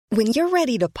When you're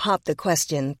ready to pop the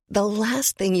question, the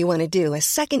last thing you want to do is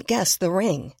second-guess the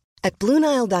ring. At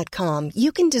BlueNile.com,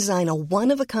 you can design a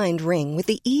one-of-a-kind ring with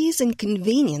the ease and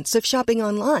convenience of shopping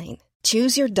online.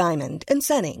 Choose your diamond and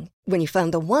setting. When you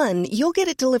find the one, you'll get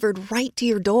it delivered right to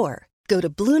your door. Go to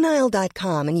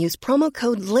BlueNile.com and use promo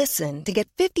code LISTEN to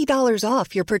get $50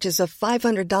 off your purchase of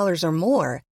 $500 or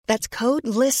more. That's code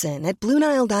LISTEN at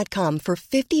BlueNile.com for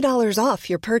 $50 off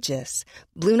your purchase.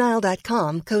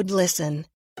 BlueNile.com, code LISTEN.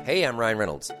 Hey, I'm Ryan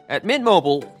Reynolds. At Mint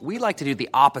Mobile, we like to do the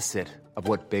opposite of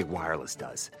what Big Wireless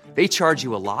does. They charge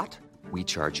you a lot, we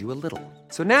charge you a little.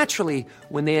 So naturally,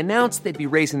 when they announced they'd be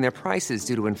raising their prices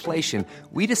due to inflation,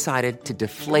 we decided to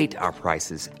deflate our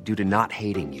prices due to not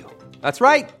hating you. That's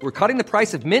right. We're cutting the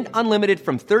price of Mint Unlimited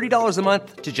from $30 a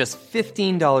month to just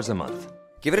 $15 a month.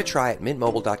 Give it a try at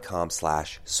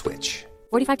mintmobile.com/switch.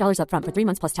 $45 up front for 3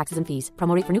 months plus taxes and fees.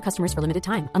 Promo rate for new customers for limited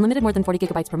time. Unlimited more than 40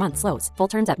 gigabytes per month. Slows full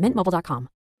terms at mintmobile.com.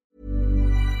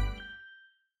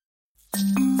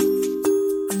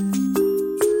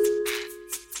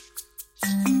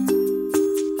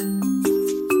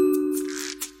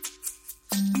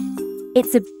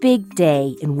 It's a big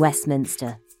day in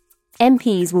Westminster.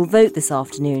 MPs will vote this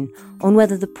afternoon on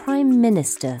whether the Prime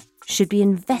Minister should be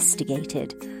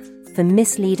investigated for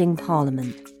misleading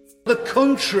Parliament. The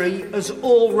country has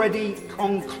already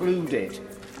concluded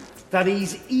that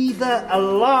he's either a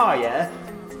liar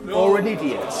or an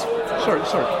idiot. Sorry.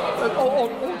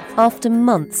 After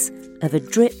months of a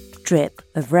drip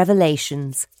of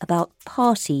revelations about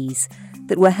parties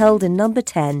that were held in Number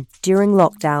 10 during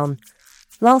lockdown,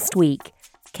 last week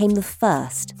came the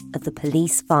first of the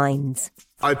police fines.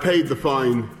 I paid the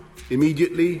fine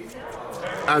immediately,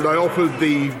 and I offered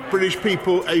the British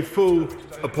people a full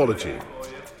apology.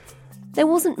 There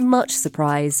wasn't much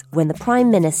surprise when the Prime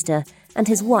Minister and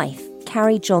his wife,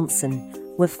 Carrie Johnson,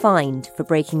 were fined for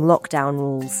breaking lockdown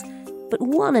rules. But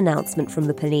one announcement from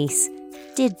the police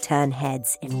did turn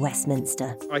heads in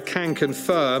Westminster. I can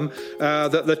confirm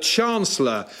that the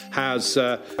Chancellor has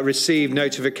received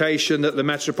notification that the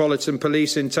Metropolitan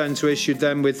Police intend to issue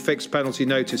them with fixed penalty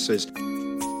notices.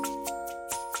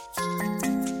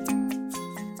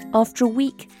 After a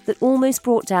week that almost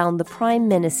brought down the Prime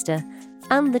Minister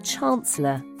and the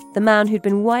Chancellor, the man who'd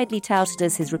been widely touted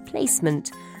as his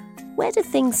replacement, where do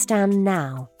things stand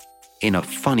now? In a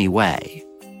funny way,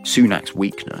 Sunak's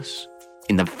weakness,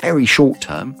 in the very short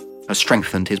term, has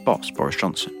strengthened his boss, Boris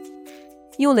Johnson.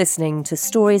 You're listening to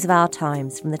Stories of Our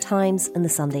Times from The Times and The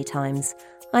Sunday Times.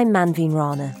 I'm Manveen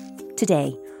Rana.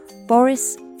 Today,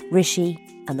 Boris, Rishi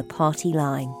and the party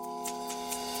line.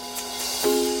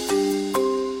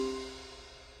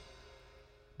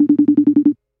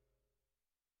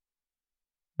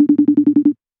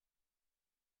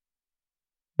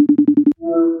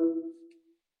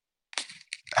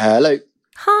 Hello.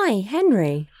 Hi,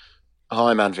 Henry.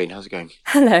 Hi, Manveen. How's it going?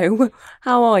 Hello.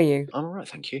 How are you? I'm all right,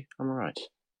 thank you. I'm all right.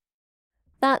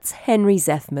 That's Henry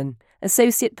Zeffman,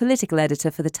 Associate Political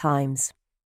Editor for The Times.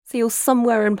 So you're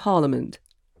somewhere in Parliament?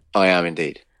 I am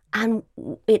indeed. And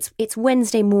it's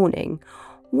Wednesday morning.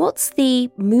 What's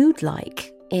the mood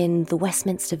like in the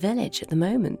Westminster Village at the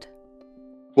moment?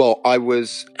 Well, I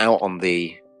was out on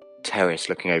the terrace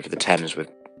looking over the Thames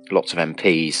with lots of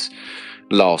MPs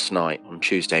last night, on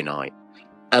Tuesday night.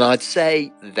 And I'd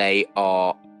say they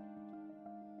are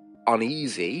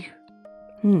uneasy,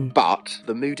 but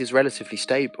the mood is relatively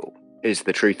stable, is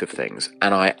the truth of things.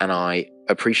 And I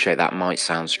appreciate that might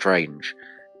sound strange,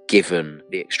 given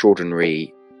the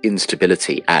extraordinary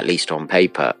instability, at least on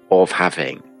paper, of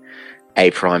having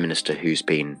a Prime Minister who's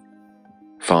been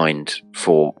fined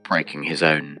for breaking his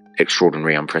own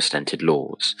extraordinary, unprecedented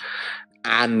laws,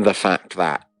 and the fact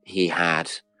that he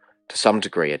had, to some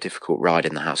degree, a difficult ride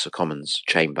in the House of Commons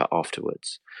chamber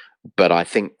afterwards. But I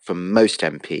think for most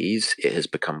MPs, it has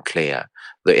become clear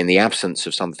that in the absence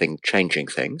of something changing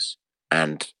things,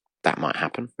 and that might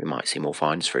happen, we might see more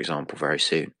fines, for example, very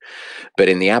soon. But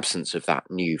in the absence of that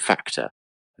new factor,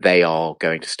 they are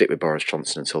going to stick with Boris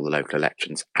Johnson until the local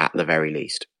elections at the very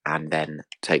least, and then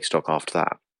take stock after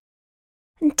that.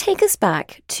 And take us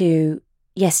back to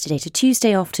yesterday, to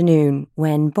Tuesday afternoon,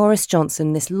 when Boris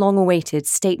Johnson, this long-awaited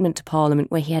statement to Parliament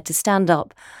where he had to stand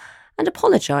up and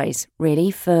apologise,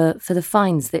 really, for the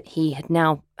fines that he had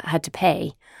now had to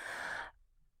pay.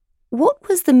 What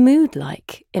was the mood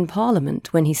like in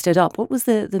Parliament when he stood up? What was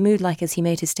the mood like as he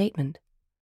made his statement?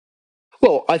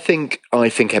 Well, I think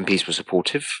MPs were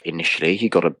supportive initially. He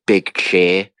got a big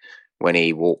cheer when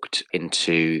he walked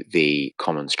into the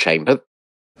Commons chamber.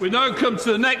 We now come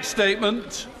to the next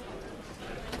statement.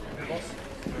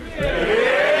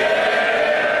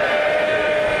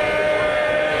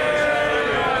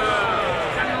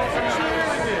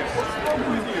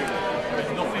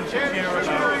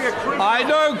 I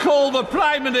now call the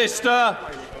Prime Minister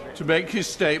to make his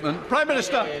statement. Prime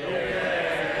Minister.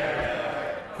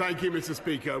 Thank you, Mr.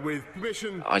 Speaker. With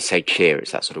permission... I say cheer,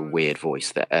 it's that sort of weird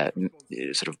voice, that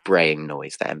sort of braying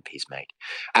noise that MPs make.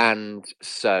 And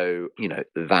so,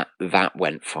 that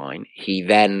went fine. He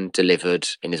then delivered,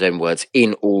 in his own words,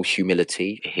 in all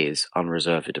humility, his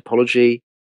unreserved apology.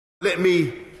 Let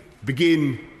me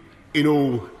begin in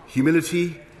all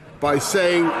humility by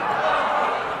saying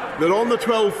that on the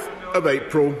 12th of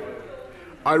April,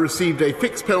 I received a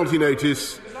fixed penalty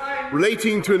notice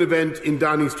relating to an event in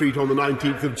Downing Street on the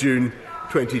 19th of June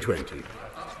 2020.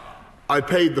 I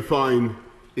paid the fine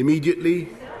immediately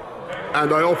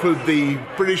and I offered the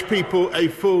British people a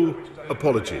full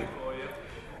apology.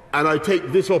 And I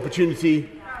take this opportunity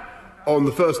on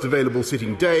the first available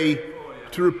sitting day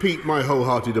to repeat my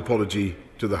wholehearted apology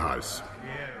to the House.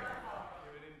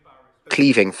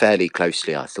 Cleaving fairly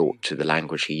closely, I thought, to the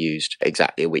language he used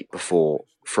exactly a week before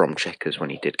from Chequers when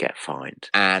he did get fined.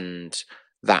 And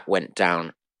that went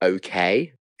down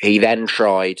okay. He then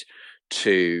tried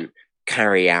to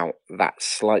carry out that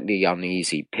slightly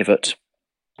uneasy pivot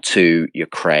to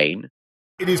Ukraine.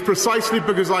 It is precisely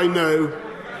because I know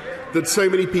that so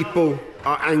many people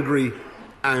are angry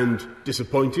and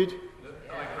disappointed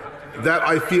that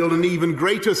I feel an even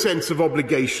greater sense of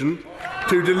obligation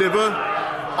to deliver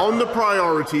on the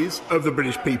priorities of the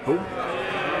British people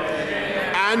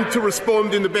and to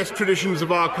respond in the best traditions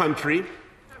of our country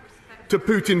to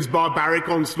Putin's barbaric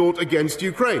onslaught against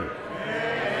Ukraine.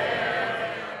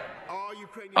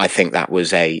 I think that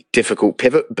was a difficult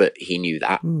pivot, but he knew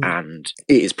that, and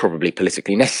it is probably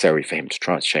politically necessary for him to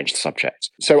try to change the subject.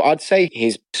 So I'd say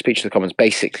his speech to the Commons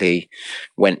basically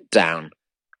went down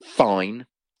fine.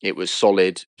 It was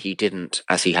solid. He didn't,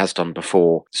 as he has done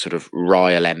before, sort of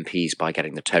rile MPs by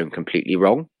getting the tone completely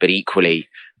wrong. But equally,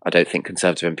 I don't think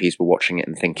Conservative MPs were watching it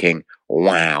and thinking,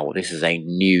 wow, this is a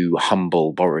new,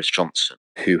 humble Boris Johnson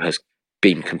who has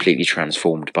been completely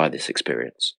transformed by this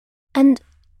experience. And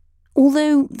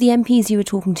although the MPs you were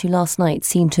talking to last night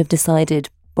seem to have decided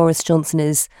Boris Johnson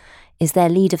is their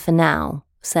leader for now,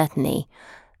 certainly,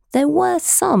 there were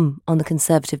some on the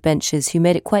Conservative benches who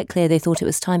made it quite clear they thought it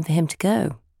was time for him to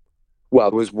go. Well,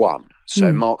 there was one.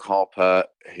 So Mark Harper,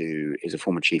 who is a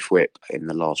former chief whip in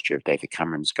the last year of David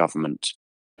Cameron's government.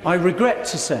 I regret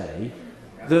to say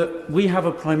that we have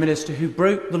a Prime Minister who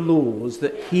broke the laws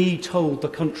that he told the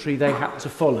country they had to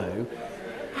follow,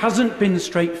 hasn't been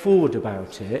straightforward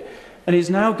about it, and is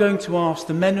now going to ask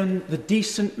the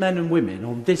decent men and women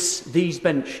on these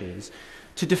benches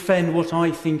to defend what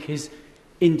I think is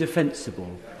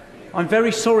indefensible. I'm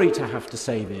very sorry to have to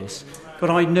say this, but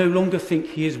I no longer think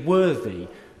he is worthy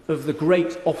of the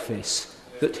great office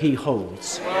that he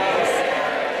holds.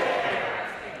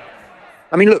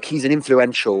 I mean, look, he's an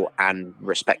influential and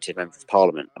respected member of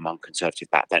Parliament among Conservative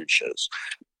backbenchers,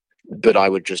 but I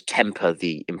would just temper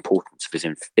the importance of his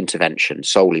intervention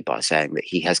solely by saying that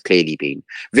he has clearly been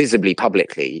visibly,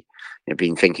 publicly,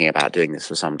 been thinking about doing this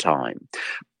for some time.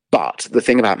 But the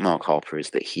thing about Mark Harper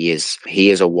is that he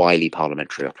is a wily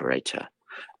parliamentary operator,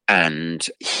 and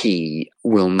he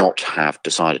will not have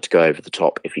decided to go over the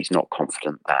top if he's not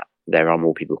confident that there are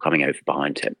more people coming over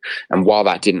behind him. And while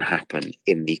that didn't happen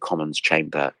in the Commons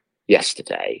chamber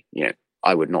yesterday,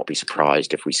 I would not be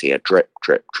surprised if we see a drip,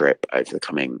 drip, drip over the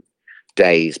coming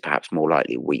days, perhaps more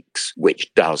likely weeks,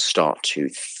 which does start to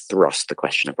thrust the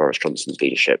question of Boris Johnson's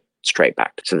leadership straight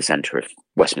back to the centre of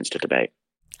Westminster debate.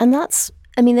 And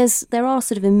there are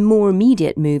sort of more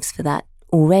immediate moves for that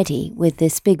already with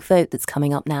this big vote that's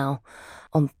coming up now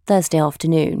on Thursday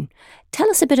afternoon. Tell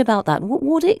us a bit about that.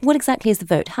 What exactly is the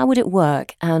vote? How would it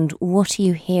work? And what are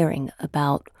you hearing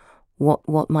about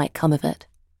what might come of it?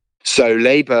 So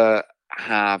Labour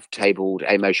have tabled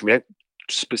a motion. We don't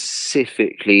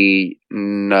specifically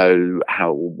know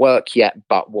how it will work yet,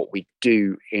 but what we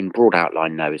do in broad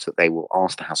outline know is that they will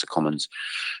ask the House of Commons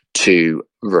to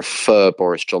refer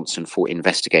Boris Johnson for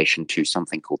investigation to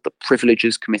something called the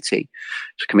Privileges Committee.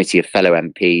 It's a committee of fellow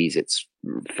MPs. It's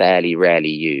fairly rarely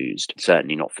used,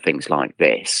 certainly not for things like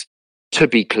this. To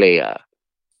be clear,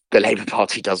 the Labour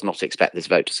Party does not expect this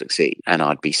vote to succeed, and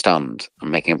I'd be stunned.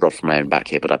 I'm making a rod from my own back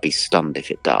here, but I'd be stunned if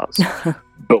it does.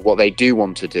 But what they do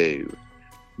want to do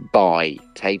by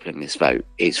tabling this vote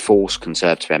is force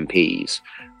Conservative MPs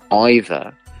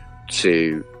either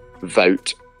to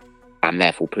vote and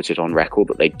therefore put it on record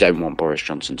that they don't want Boris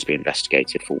Johnson to be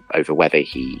investigated over whether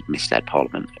he misled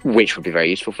Parliament, which would be very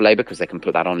useful for Labour because they can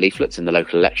put that on leaflets in the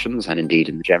local elections and indeed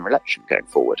in the general election going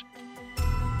forward.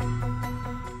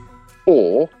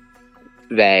 Or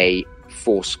they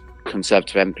force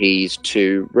Conservative MPs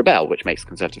to rebel, which makes the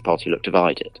Conservative Party look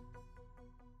divided.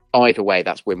 Either way,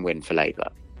 that's win-win for Labour.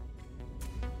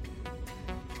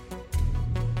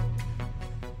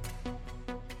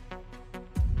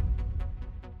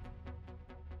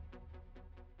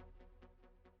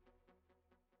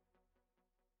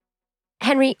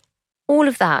 Henry, all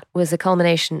of that was a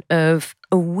culmination of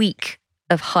a week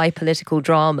of high political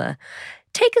drama.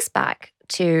 Take us back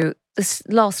to this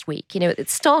last week. It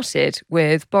started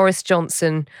with Boris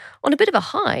Johnson on a bit of a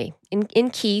high in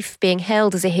Kyiv, being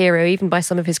hailed as a hero even by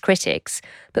some of his critics.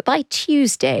 But by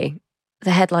Tuesday,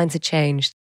 the headlines had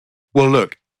changed. Well,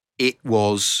 look, it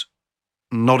was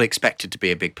not expected to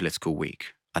be a big political week.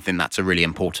 I think that's a really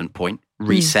important point.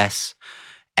 Recess,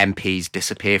 MPs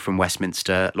disappear from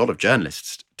Westminster. A lot of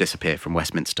journalists disappear from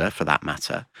Westminster, for that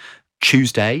matter.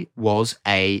 Tuesday was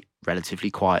a relatively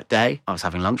quiet day. I was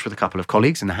having lunch with a couple of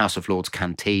colleagues in the House of Lords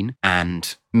canteen,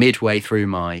 and midway through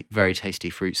my very tasty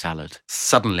fruit salad,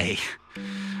 suddenly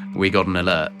we got an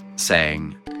alert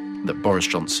saying that Boris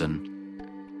Johnson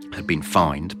had been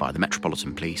fined by the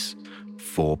Metropolitan Police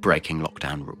for breaking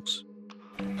lockdown rules.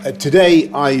 Today,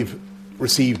 I've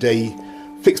received a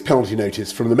fixed penalty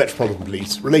notice from the Metropolitan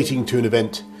Police relating to an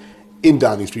event in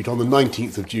Downing Street on the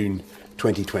 19th of June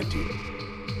 2020.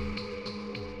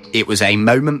 It was a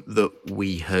moment that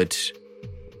we had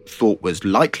thought was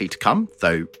likely to come,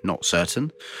 though not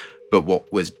certain. But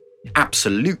what was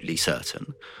absolutely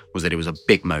certain was that it was a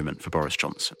big moment for Boris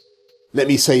Johnson. Let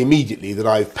me say immediately that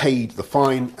I've paid the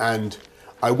fine and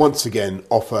I once again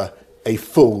offer a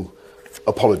full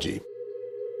apology.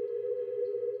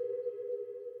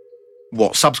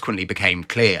 What subsequently became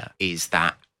clear is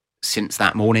that since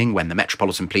that morning when the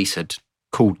Metropolitan Police had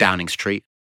called Downing Street,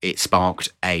 it sparked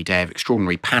a day of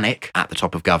extraordinary panic at the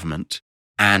top of government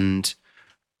and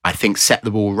I think set the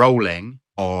ball rolling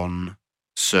on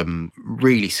some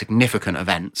really significant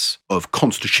events of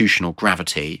constitutional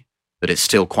gravity that it's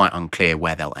still quite unclear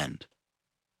where they'll end.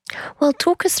 Well,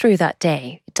 talk us through that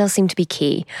day. It does seem to be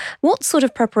key. What sort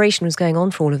of preparation was going on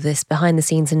for all of this behind the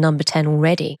scenes in Number 10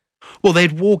 already? Well,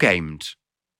 they'd wargamed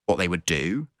what they would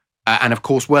do. And of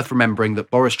course, worth remembering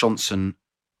that Boris Johnson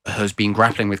has been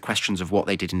grappling with questions of what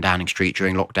they did in Downing Street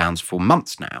during lockdowns for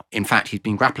months now. In fact, he's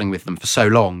been grappling with them for so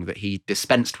long that he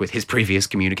dispensed with his previous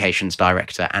communications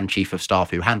director and chief of staff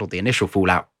who handled the initial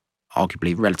fallout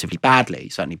arguably relatively badly,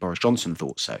 certainly Boris Johnson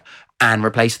thought so, and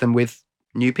replaced them with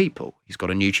new people. He's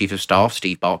got a new chief of staff,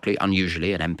 Steve Barclay,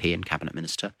 unusually an MP and cabinet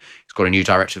minister. He's got a new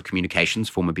director of communications,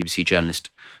 former BBC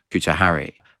journalist Kuta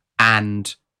Hari.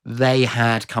 And they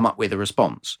had come up with a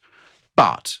response.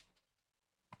 But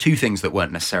two things that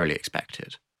weren't necessarily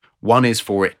expected. One is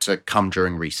for it to come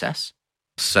during recess.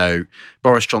 So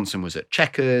Boris Johnson was at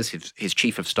Chequers, his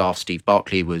chief of staff, Steve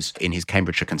Barclay, was in his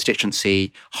Cambridgeshire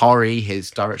constituency. Hari, his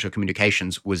director of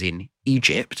communications, was in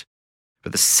Egypt.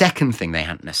 But the second thing they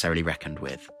hadn't necessarily reckoned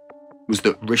with was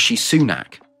that Rishi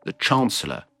Sunak, the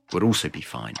Chancellor, would also be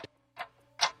fined.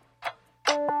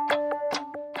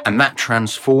 And that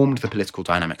transformed the political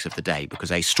dynamics of the day,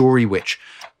 because a story which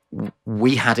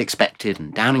we had expected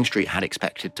and Downing Street had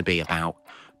expected to be about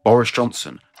Boris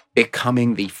Johnson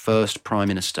becoming the first Prime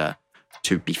Minister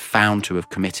to be found to have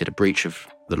committed a breach of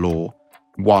the law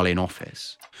while in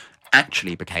office,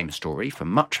 actually became a story for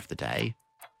much of the day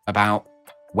about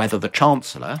whether the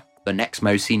Chancellor, the next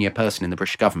most senior person in the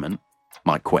British government,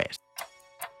 might quit.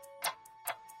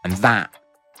 And that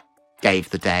gave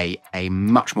the day a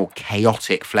much more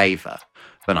chaotic flavour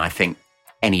than I think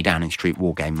any Downing Street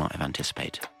war game might have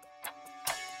anticipated.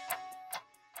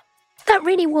 That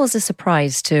really was a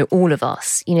surprise to all of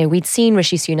us. We'd seen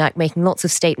Rishi Sunak making lots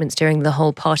of statements during the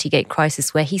whole Partygate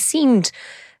crisis where he seemed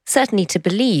certainly to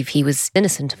believe he was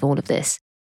innocent of all of this.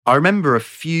 I remember a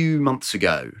few months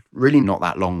ago, really not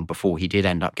that long before he did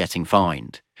end up getting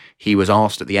fined, he was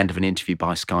asked at the end of an interview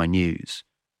by Sky News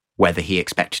whether he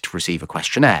expected to receive a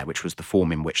questionnaire, which was the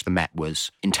form in which the Met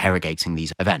was interrogating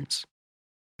these events.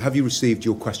 Have you received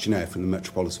your questionnaire from the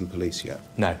Metropolitan Police yet?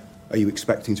 No. Are you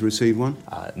expecting to receive one?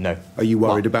 No. Are you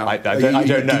worried about... I don't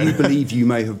know. Do you believe you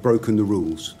may have broken the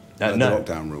rules? No. The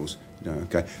lockdown rules? No,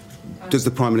 OK. Does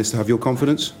the Prime Minister have your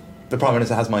confidence? The Prime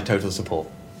Minister has my total support.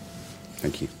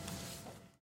 Thank you.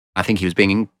 I think he was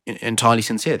being entirely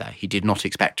sincere there. He did not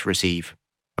expect to receive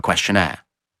a questionnaire.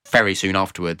 Very soon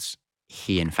afterwards,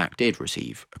 he in fact did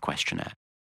receive a questionnaire.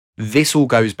 This all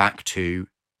goes back to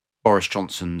Boris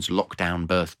Johnson's lockdown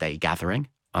birthday gathering.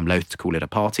 I'm loath to call it a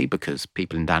party because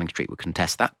people in Downing Street would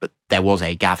contest that, but there was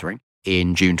a gathering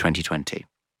in June 2020,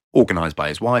 organised by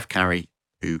his wife, Carrie,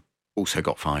 who also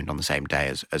got fined on the same day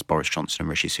as Boris Johnson and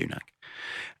Rishi Sunak.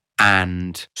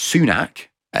 And Sunak,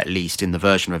 at least in the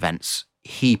version of events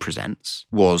he presents,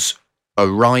 was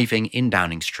arriving in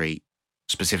Downing Street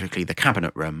specifically the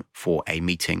Cabinet Room, for a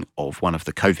meeting of one of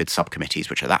the COVID subcommittees,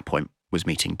 which at that point was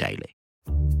meeting daily.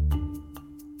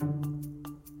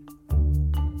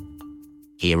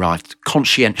 He arrived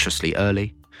conscientiously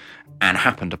early and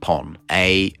happened upon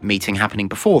a meeting happening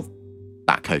before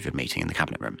that COVID meeting in the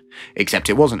Cabinet Room. Except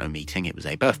it wasn't a meeting, it was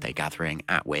a birthday gathering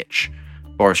at which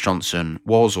Boris Johnson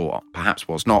was, or perhaps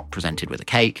was not, presented with a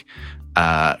cake.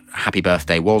 Happy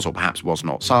birthday was, or perhaps was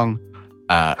not, sung.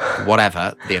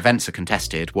 Whatever, the events are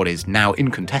contested. What is now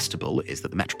incontestable is that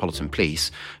the Metropolitan Police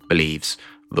believes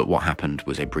that what happened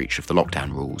was a breach of the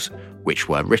lockdown rules, which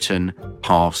were written,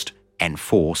 passed,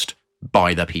 enforced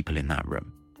by the people in that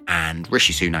room. And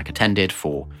Rishi Sunak attended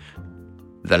for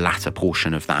the latter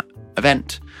portion of that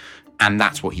event, and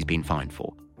that's what he's been fined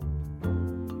for.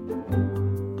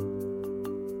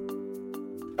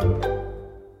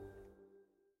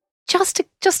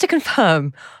 Just to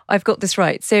confirm, I've got this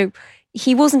right. So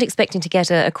he wasn't expecting to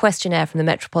get a questionnaire from the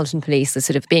Metropolitan Police,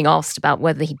 sort of being asked about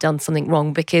whether he'd done something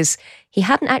wrong, because he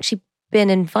hadn't actually been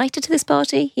invited to this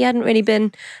party. He hadn't really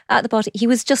been at the party. He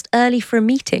was just early for a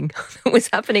meeting that was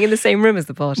happening in the same room as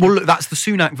the party. Well, look, that's the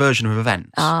Sunak version of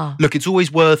events. Look, it's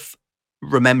always worth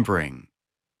remembering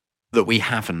that we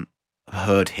haven't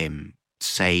heard him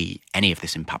say any of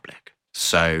this in public.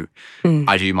 So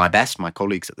I do my best, my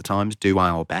colleagues at the Times do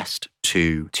our best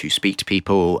to speak to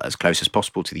people as close as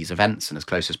possible to these events and as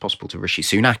close as possible to Rishi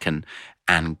Sunak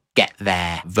and get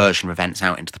their version of events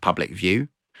out into the public view.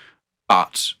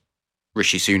 But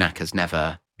Rishi Sunak has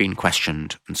never been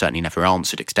questioned and certainly never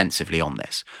answered extensively on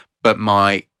this. But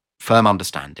my firm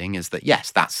understanding is that,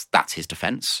 yes, that's his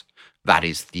defence. That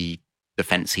is the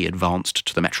defence he advanced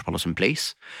to the Metropolitan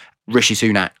Police. Rishi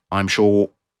Sunak, I'm sure,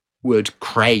 would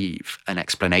crave an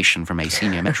explanation from a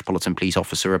senior Metropolitan Police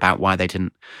officer about why they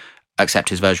didn't accept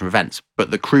his version of events. But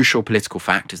the crucial political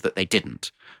fact is that they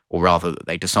didn't, or rather that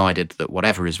they decided that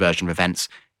whatever his version of events,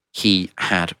 he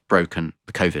had broken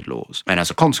the COVID laws. And as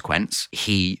a consequence,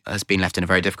 he has been left in a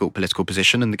very difficult political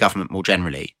position, and the government more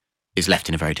generally is left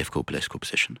in a very difficult political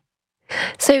position.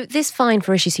 So this fine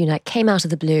for Rishi Sunak came out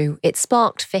of the blue. It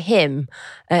sparked for him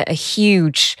a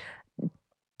huge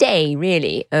day,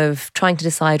 really, of trying to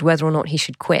decide whether or not he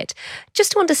should quit.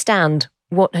 Just to understand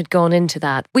what had gone into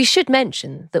that, we should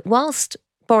mention that whilst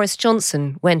Boris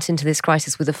Johnson went into this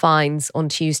crisis with the fines on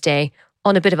Tuesday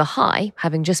on a bit of a high,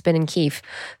 having just been in Kyiv,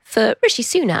 for Rishi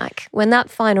Sunak, when that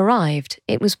fine arrived,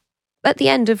 it was at the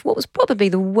end of what was probably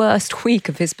the worst week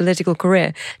of his political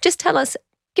career. Just give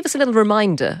us a little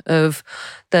reminder of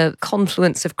the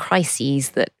confluence of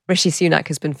crises that Rishi Sunak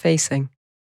has been facing.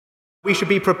 We should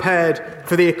be prepared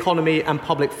for the economy and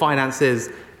public finances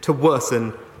to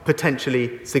worsen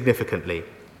potentially significantly.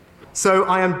 So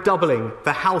I am doubling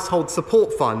the Household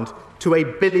Support Fund to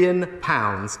 £1 billion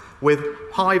with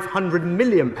 £500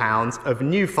 million of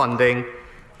new funding.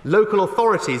 Local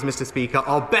authorities, Mr. Speaker,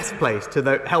 are best placed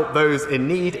to help those in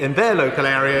need in their local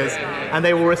areas, and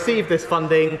they will receive this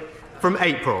funding from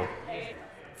April.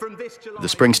 The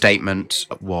Spring Statement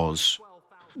was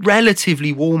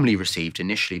relatively warmly received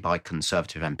initially by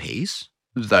Conservative MPs,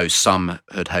 though some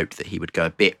had hoped that he would go a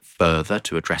bit further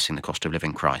to addressing the cost of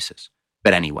living crisis.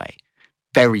 But anyway,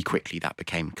 very quickly that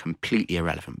became completely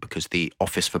irrelevant because the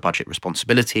Office for Budget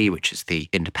Responsibility, which is the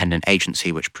independent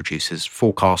agency which produces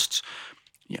forecasts,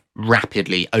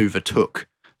 rapidly overtook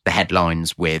the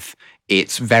headlines with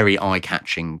its very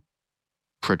eye-catching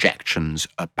projections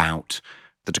about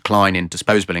the decline in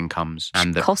disposable incomes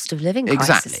and the cost of living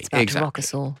crisis. It's about to rock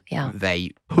us all. Yeah.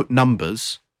 They put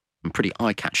numbers, and pretty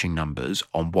eye-catching numbers,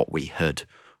 on what we had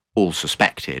all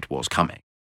suspected was coming.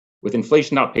 With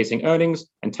inflation outpacing earnings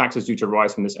and taxes due to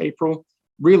rise from this April,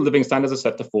 real living standards are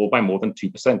set to fall by more than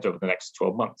 2% over the next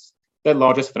 12 months, their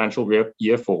largest financial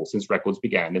year fall since records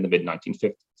began in the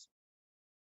mid-1950s.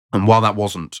 And while that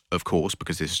wasn't, of course,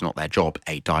 because this is not their job,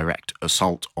 a direct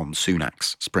assault on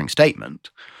Sunak's Spring Statement,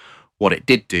 what it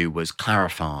did do was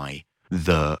clarify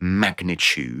the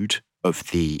magnitude of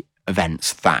the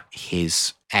events that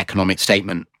his economic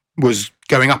statement was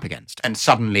going up against. And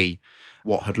suddenly,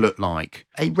 what had looked like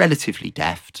a relatively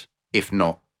deft, if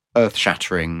not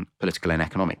earth-shattering political and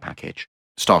economic package,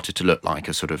 started to look like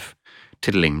a sort of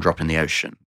tiddling drop in the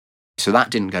ocean. So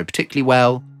that didn't go particularly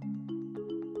well,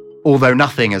 although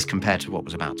nothing as compared to what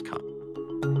was about to come.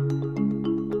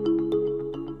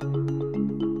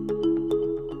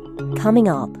 Coming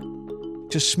up.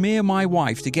 To smear my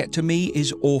wife to get to me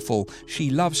is awful.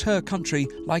 She loves her country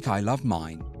like I love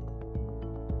mine.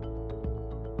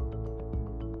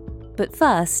 But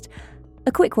first,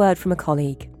 a quick word from a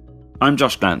colleague. I'm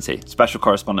Josh Glancy, special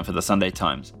correspondent for the Sunday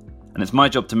Times. and it's my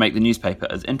job to make the newspaper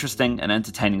as interesting and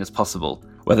entertaining as possible,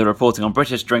 whether reporting on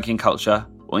British drinking culture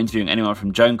or interviewing anyone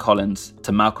from Joan Collins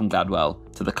to Malcolm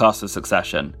Gladwell to the cast of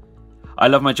Succession. I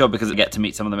love my job because I get to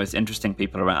meet some of the most interesting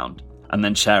people around and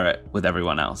then share it with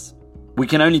everyone else. We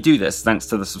can only do this thanks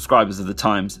to the subscribers of The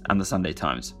Times and The Sunday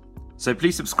Times. So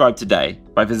please subscribe today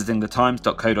by visiting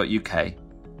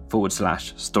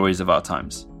thetimes.co.uk/stories of our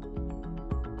times.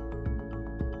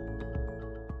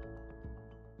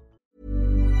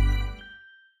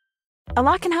 A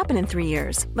lot can happen in 3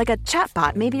 years, like a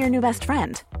chatbot may be your new best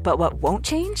friend. But what won't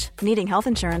change? Needing health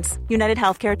insurance. United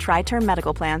Healthcare Tri-Term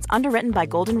Medical Plans, underwritten by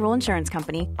Golden Rule Insurance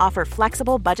Company, offer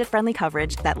flexible, budget-friendly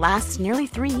coverage that lasts nearly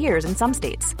 3 years in some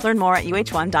states. Learn more at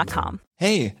uh1.com.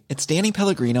 Hey, it's Danny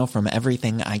Pellegrino from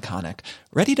Everything Iconic.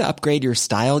 Ready to upgrade your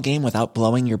style game without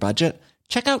blowing your budget?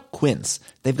 Check out Quince.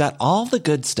 They've got all the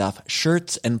good stuff,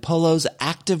 shirts and polos,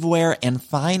 activewear, and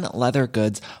fine leather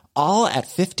goods, all at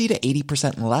 50 to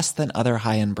 80% less than other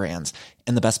high-end brands.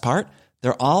 And the best part?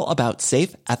 They're all about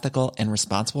safe, ethical, and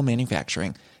responsible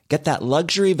manufacturing. Get that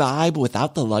luxury vibe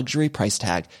without the luxury price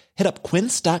tag. Hit up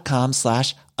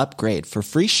quince.com/upgrade for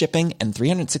free shipping and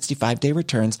 365-day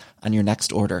returns on your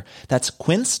next order. That's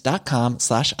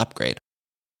quince.com/upgrade.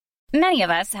 Many of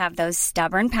us have those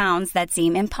stubborn pounds that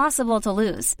seem impossible to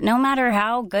lose, no matter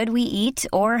how good we eat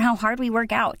or how hard we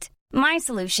work out. My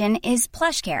solution is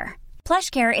PlushCare.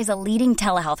 PlushCare is a leading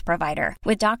telehealth provider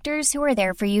with doctors who are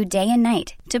there for you day and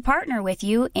night to partner with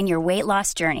you in your weight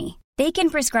loss journey. They can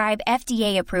prescribe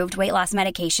FDA-approved weight loss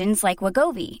medications like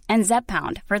Wegovy and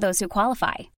Zepbound for those who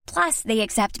qualify. Plus, they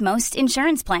accept most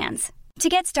insurance plans. To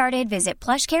get started, visit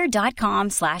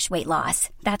plushcare.com/weight loss.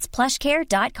 That's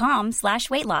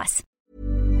plushcare.com/weight loss.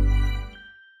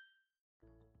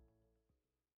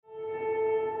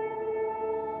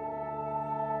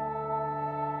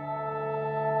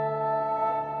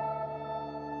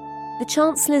 The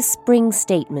Chancellor's spring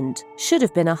statement should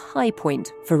have been a high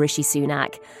point for Rishi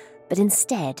Sunak, but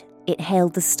instead it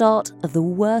hailed the start of the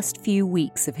worst few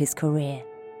weeks of his career.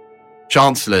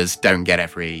 Chancellors don't get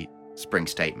every spring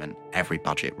statement, every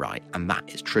budget right, and that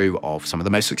is true of some of the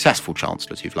most successful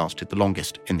chancellors who've lasted the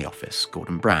longest in the office.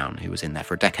 Gordon Brown, who was in there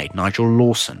for a decade, Nigel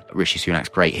Lawson, Rishi Sunak's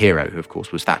great hero, who of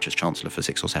course was Thatcher's chancellor for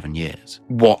 6 or 7 years.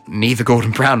 What neither Gordon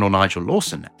Brown nor Nigel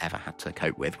Lawson ever had to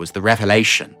cope with was the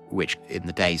revelation, which in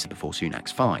the days before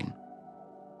Sunak's fine,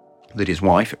 that his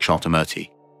wife, Kshata Murthy,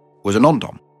 was a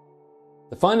non-dom.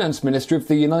 The Finance Minister of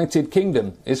the United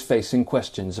Kingdom is facing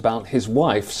questions about his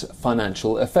wife's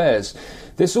financial affairs.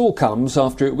 This all comes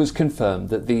after it was confirmed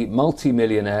that the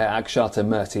multi-millionaire Kshata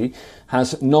Murthy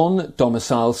has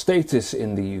non-domicile status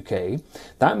in the UK.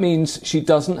 That means she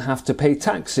doesn't have to pay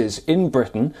taxes in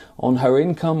Britain on her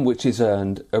income which is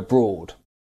earned abroad.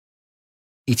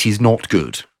 It is not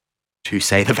good, to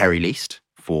say the very least,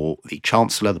 for the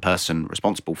Chancellor, the person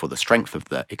responsible for the strength of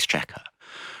the Exchequer,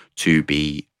 to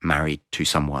be married to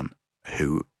someone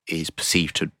who is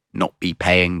perceived to not be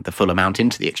paying the full amount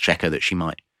into the Exchequer that she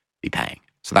might be paying.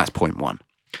 So that's point one.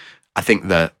 I think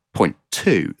the point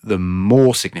two, the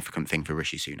more significant thing for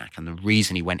Rishi Sunak, and the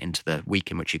reason he went into the week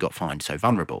in which he got fined so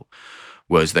vulnerable,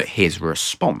 was that his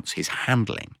response, his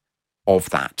handling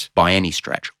of that, by any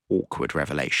stretch, awkward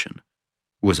revelation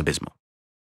was abysmal.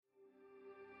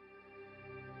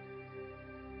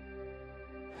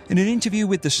 In an interview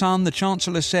with The Sun, the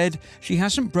Chancellor said she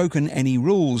hasn't broken any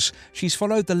rules. She's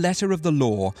followed the letter of the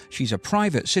law. She's a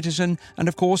private citizen, and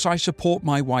of course I support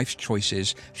my wife's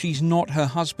choices. She's not her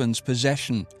husband's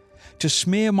possession. To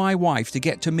smear my wife to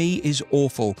get to me is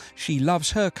awful. She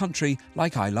loves her country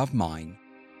like I love mine.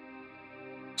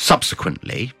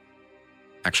 Subsequently,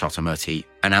 Kshata Murthy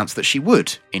announced that she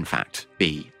would, in fact,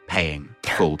 be paying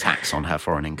full tax on her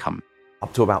foreign income.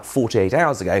 Up to about 48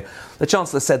 hours ago, the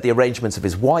Chancellor said the arrangements of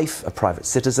his wife, a private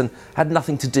citizen, had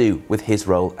nothing to do with his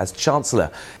role as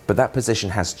Chancellor. But that position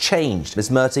has changed.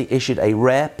 Ms Murthy issued a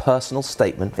rare personal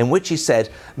statement in which she said,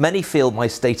 "Many feel my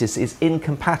status is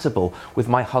incompatible with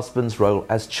my husband's role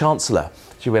as Chancellor."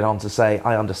 She went on to say,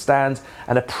 "I understand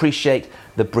and appreciate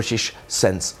the British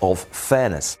sense of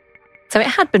fairness." So it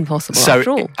had been possible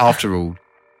After all,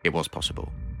 it was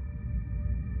possible.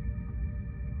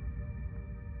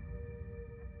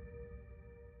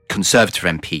 Conservative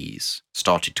MPs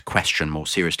started to question more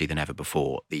seriously than ever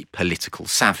before the political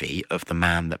savvy of the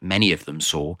man that many of them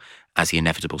saw as the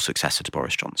inevitable successor to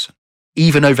Boris Johnson.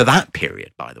 Even over that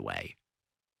period, by the way,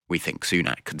 we think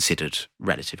Sunak considered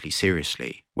relatively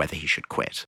seriously whether he should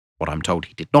quit. What I'm told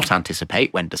he did not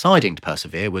anticipate when deciding to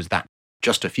persevere was that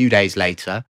just a few days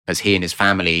later, as he and his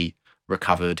family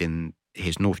recovered in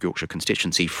his North Yorkshire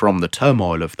constituency from the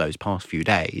turmoil of those past few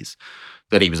days,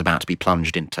 that he was about to be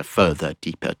plunged into further,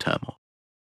 deeper turmoil.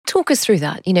 Talk us through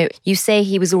that. You say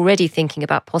he was already thinking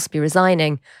about possibly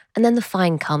resigning, and then the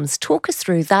fine comes. Talk us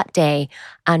through that day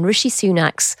and Rishi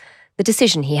Sunak's, the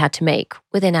decision he had to make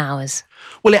within hours.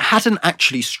 Well, it hadn't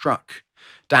actually struck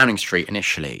Downing Street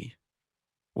initially,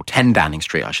 or 10 Downing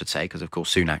Street, I should say, because of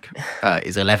course Sunak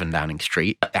is 11 Downing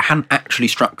Street. It hadn't actually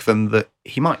struck them that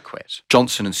he might quit.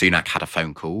 Johnson and Sunak had a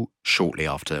phone call shortly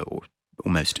after, or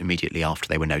almost immediately after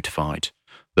they were notified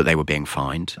that they were being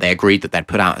fined. They agreed that they'd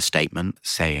put out a statement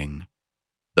saying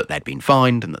that they'd been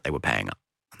fined and that they were paying up.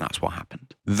 And that's what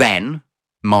happened. Then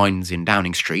minds in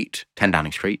Downing Street, 10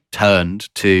 Downing Street,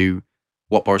 turned to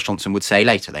what Boris Johnson would say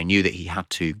later. They knew that he had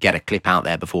to get a clip out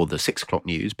there before the 6 o'clock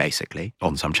news, basically,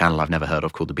 on some channel I've never heard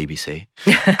of called the BBC.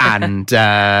 And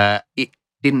it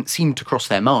didn't seem to cross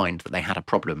their mind that they had a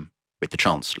problem with the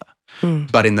Chancellor.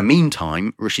 But in the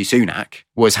meantime, Rishi Sunak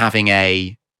was having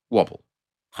a wobble,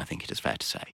 I think it is fair to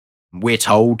say. We're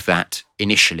told that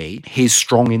initially his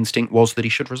strong instinct was that he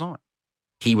should resign.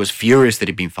 He was furious that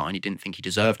he'd been fined. He didn't think he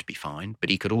deserved to be fined, but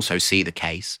he could also see the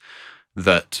case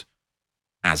that,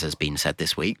 as has been said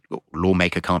this week,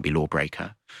 lawmaker can't be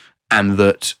lawbreaker, and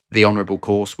that the honourable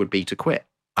course would be to quit.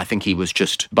 I think he was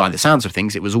just, by the sounds of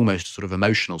things, it was almost a sort of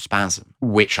emotional spasm,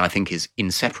 which I think is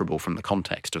inseparable from the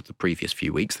context of the previous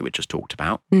few weeks that we just talked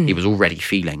about. He was already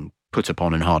feeling put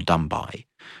upon and hard done by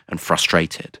and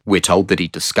frustrated. We're told that he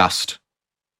discussed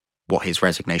what his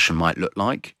resignation might look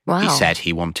like. Wow. He said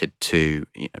he wanted to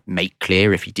make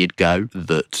clear, if he did go,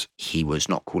 that he was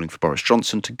not calling for Boris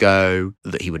Johnson to go,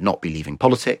 that he would not be leaving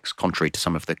politics, contrary to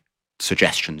some of the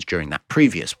suggestions during that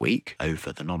previous week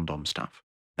over the non-dom stuff.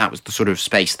 That was the sort of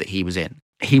space that he was in.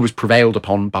 He was prevailed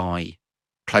upon by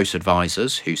close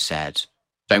advisors who said,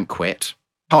 don't quit,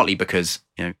 partly because,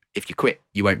 if you quit,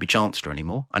 you won't be Chancellor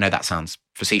anymore. I know that sounds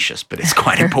facetious, but it's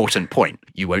quite an important point.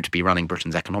 You won't be running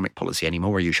Britain's economic policy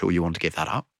anymore. Are you sure you want to give that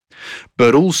up?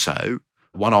 But also,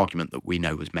 one argument that we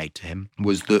know was made to him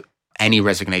was that any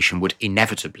resignation would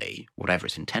inevitably, whatever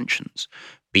its intentions,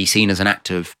 be seen as an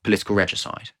act of political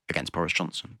regicide against Boris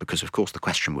Johnson. Because, of course, the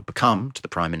question would become to the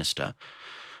Prime Minister,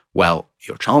 well,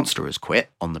 your Chancellor has quit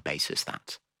on the basis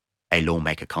that a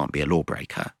lawmaker can't be a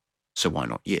lawbreaker, so why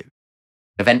not you?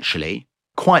 Eventually,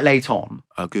 quite late on,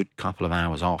 a good couple of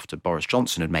hours after Boris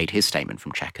Johnson had made his statement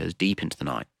from Chequers deep into the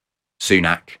night,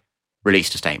 Sunak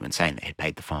released a statement saying that he'd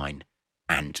paid the fine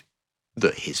and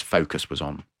that his focus was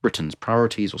on Britain's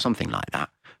priorities or something like that.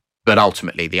 But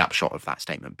ultimately, the upshot of that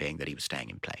statement being that he was staying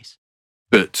in place.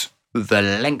 But the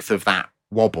length of that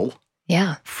wobble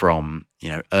from,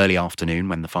 early afternoon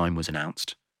when the fine was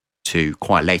announced to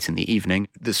quite late in the evening,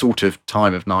 the sort of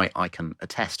time of night I can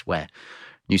attest where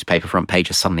newspaper front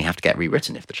pages suddenly have to get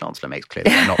rewritten if the Chancellor makes clear that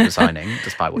they're not resigning,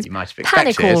 despite what you might have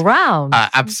expected. Panic all round.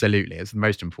 Absolutely. It's the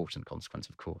most important consequence,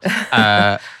 of course.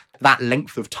 That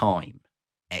length of time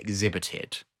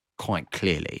exhibited quite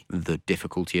clearly the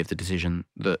difficulty of the decision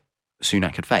that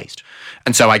Sunak had faced.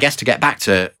 And so I guess to get back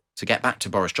to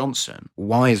Boris Johnson,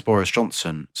 why is Boris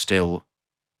Johnson still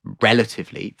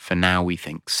relatively, for now we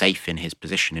think, safe in his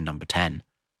position in number 10,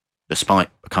 despite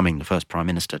becoming the first Prime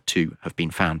Minister to have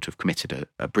been found to have committed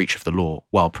a breach of the law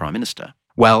while Prime Minister?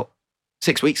 Well,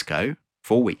 4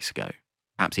 weeks ago,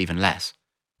 perhaps even less,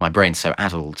 my brain's so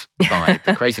addled by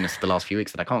the craziness of the last few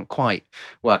weeks that I can't quite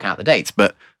work out the dates,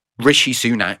 but Rishi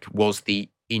Sunak was the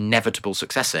inevitable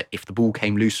successor if the ball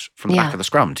came loose from the back of the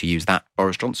scrum, to use that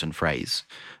Boris Johnson phrase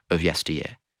of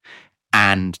yesteryear.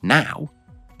 And now,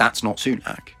 that's not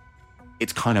Sunak.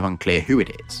 It's kind of unclear who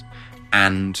it is.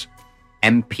 And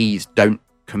MPs don't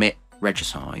commit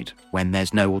regicide when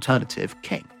there's no alternative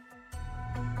king.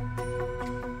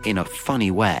 In a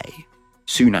funny way,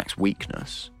 Sunak's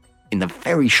weakness, in the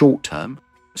very short term,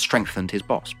 strengthened his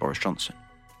boss, Boris Johnson.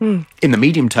 In the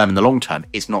medium term and the long term,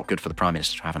 it's not good for the Prime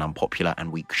Minister to have an unpopular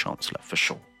and weak Chancellor, for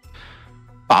sure.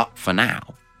 But for now,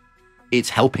 it's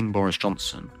helping Boris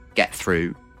Johnson get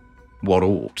through what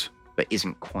ought, but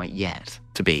isn't quite yet,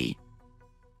 to be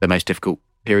the most difficult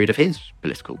period of his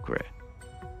political career.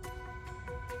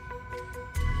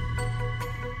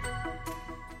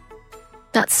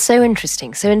 That's so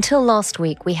interesting. So until last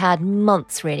week, we had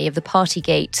months, really, of the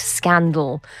Partygate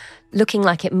scandal looking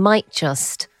like it might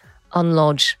just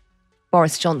unlodge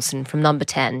Boris Johnson from number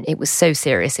 10. It was so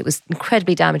serious. It was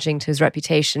incredibly damaging to his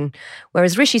reputation,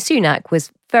 whereas Rishi Sunak was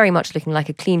very much looking like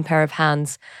a clean pair of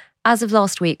hands. As of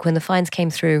last week, when the fines came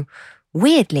through,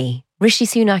 weirdly, Rishi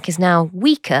Sunak is now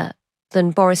weaker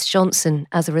than Boris Johnson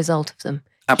as a result of them.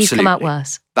 Absolutely. He's come out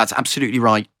worse. That's absolutely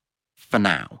right for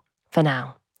now. For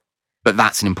now. But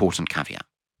that's an important caveat,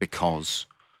 because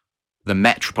the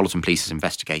Metropolitan Police is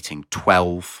investigating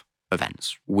 12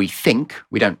 events. We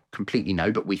don't completely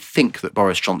know, but we think that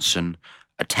Boris Johnson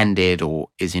attended or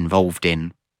is involved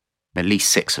in at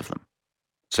least 6 of them.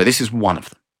 So this is one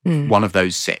of them, one of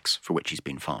those 6 for which he's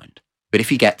been fined. But if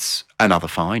he gets another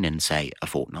fine in, say, a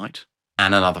fortnight,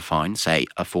 and another fine, say,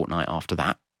 a fortnight after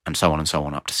that, and so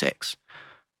on up to 6,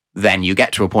 then you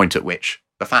get to a point at which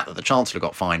the fact that the Chancellor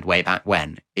got fined way back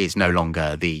when is no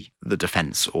longer the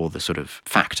defence or the sort of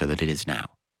factor that it is now.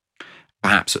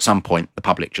 Perhaps at some point the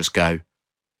public just go,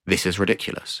 this is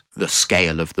ridiculous, the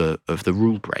scale of the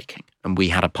rule breaking. And we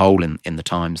had a poll in the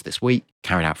Times this week,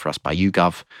 carried out for us by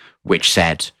YouGov, which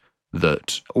said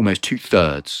that almost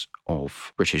 2/3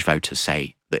 of British voters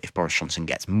say that if Boris Johnson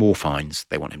gets more fines,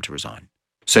 they want him to resign.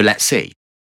 So let's see.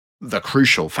 The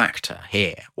crucial factor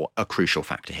here, or a crucial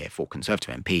factor here for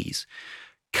Conservative MPs,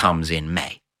 comes in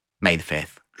May the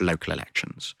 5th, local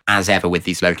elections. As ever with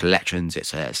these local elections,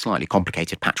 it's a slightly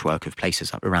complicated patchwork of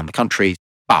places up around the country,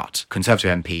 but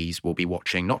Conservative MPs will be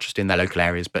watching, not just in their local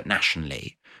areas, but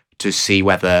nationally, to see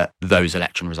whether those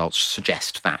election results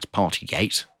suggest that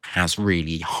Partygate has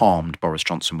really harmed Boris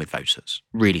Johnson with voters,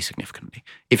 really significantly.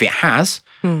 If it has,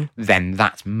 then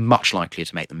that's much likelier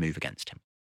to make them move against him.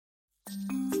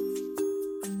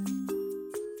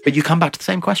 But you come back to the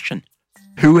same question.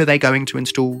 Who are they going to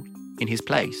install in his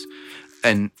place?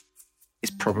 And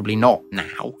it's probably not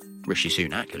now Rishi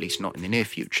Sunak, at least not in the near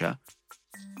future.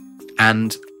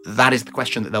 And that is the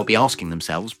question that they'll be asking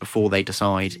themselves before they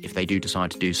decide, if they do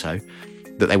decide to do so,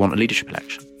 that they want a leadership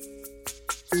election.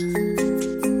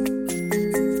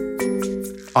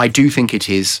 I do think it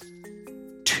is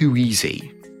too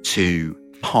easy to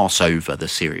pass over the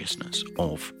seriousness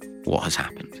of what has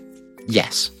happened.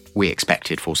 Yes, we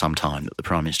expected for some time that the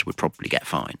Prime Minister would probably get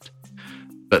fined,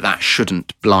 but that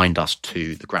shouldn't blind us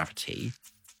to the gravity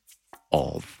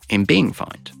of him being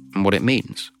fined and what it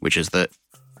means, which is that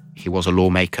he was a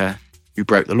lawmaker who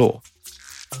broke the law.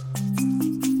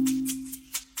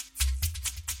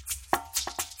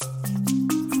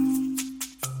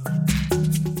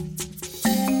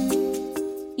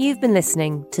 You've been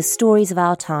listening to Stories of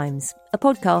Our Times, a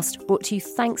podcast brought to you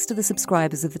thanks to the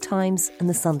subscribers of The Times and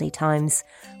The Sunday Times,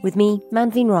 with me,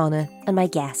 Manveen Rana, and my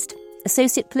guest,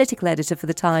 Associate Political Editor for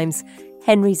The Times,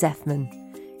 Henry Zeffman.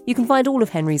 You can find all of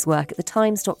Henry's work at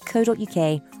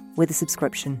thetimes.co.uk with a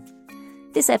subscription.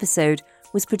 This episode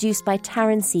was produced by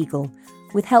Taryn Siegel,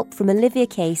 with help from Olivia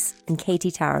Case and Katie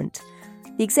Tarrant.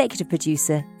 The executive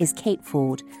producer is Kate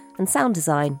Ford, and sound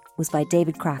design was by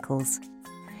David Crackles.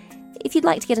 If you'd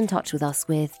like to get in touch with us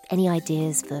with any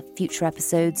ideas for future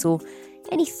episodes or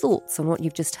any thoughts on what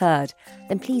you've just heard,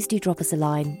 then please do drop us a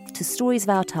line to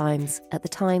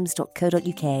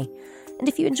storiesofourtimes@thetimes.co.uk. And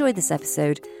if you enjoyed this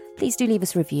episode, please do leave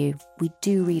us a review. We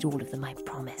do read all of them, I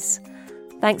promise.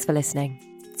 Thanks for listening.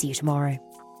 See you tomorrow.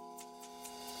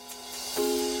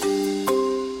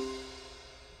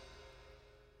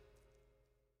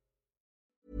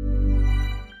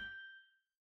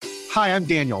 Hi, I'm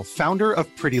Daniel, founder of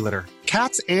Pretty Litter.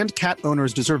 Cats and cat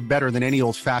owners deserve better than any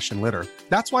old-fashioned litter.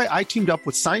 That's why I teamed up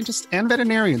with scientists and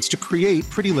veterinarians to create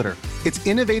Pretty Litter. Its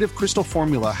innovative crystal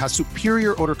formula has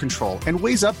superior odor control and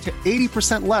weighs up to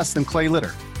 80% less than clay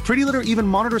litter. Pretty Litter even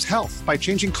monitors health by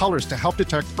changing colors to help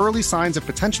detect early signs of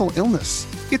potential illness.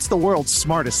 It's the world's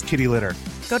smartest kitty litter.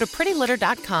 Go to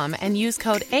prettylitter.com and use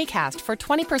code ACAST for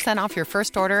 20% off your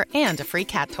first order and a free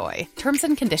cat toy. Terms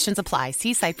and conditions apply.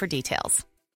 See site for details.